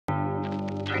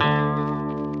How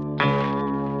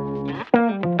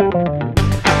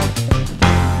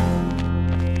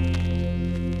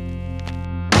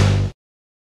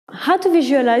to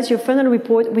visualize your funnel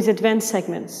report with advanced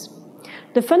segments.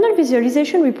 The funnel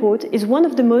visualization report is one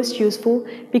of the most useful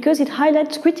because it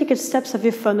highlights critical steps of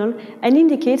your funnel and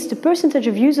indicates the percentage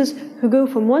of users who go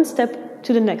from one step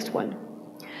to the next one.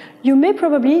 You may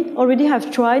probably already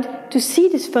have tried to see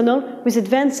this funnel with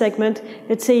advanced segment,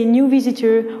 let's say a new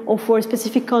visitor or for a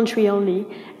specific country only,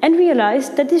 and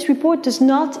realized that this report does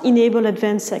not enable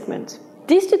advanced segment.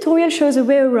 This tutorial shows a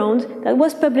way around that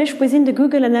was published within the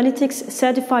Google Analytics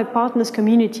Certified Partners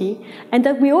community and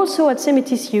that we also at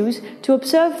Semetis use to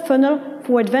observe funnel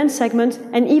for advanced segments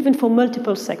and even for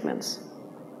multiple segments.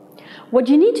 What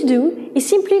you need to do is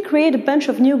simply create a bunch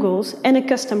of new goals and a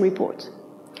custom report.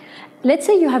 Let's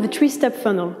say you have a 3-step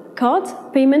funnel: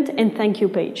 cart, payment, and thank you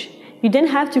page. You then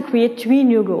have to create 3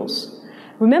 new goals.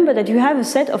 Remember that you have a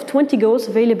set of 20 goals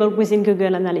available within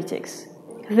Google Analytics.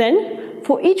 Then,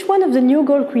 for each one of the new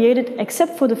goals created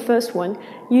except for the first one,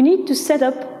 you need to set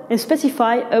up and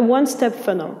specify a 1-step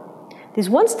funnel. This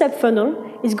 1-step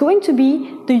funnel is going to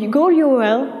be the goal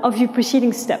URL of your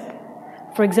preceding step.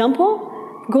 For example,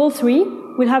 goal 3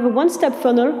 will have a 1-step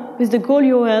funnel with the goal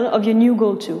URL of your new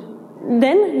goal 2.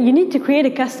 Then you need to create a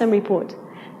custom report.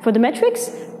 For the metrics,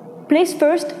 place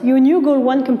first your new goal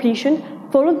 1 completion,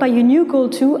 followed by your new goal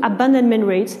 2 abandonment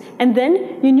rates, and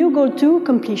then your new goal 2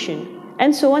 completion.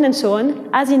 And so on,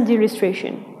 as in the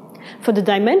illustration. For the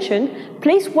dimension,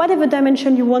 place whatever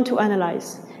dimension you want to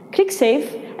analyze. Click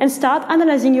Save and start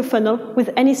analyzing your funnel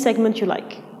with any segment you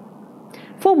like.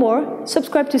 For more,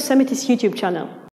 subscribe to Semetis YouTube channel.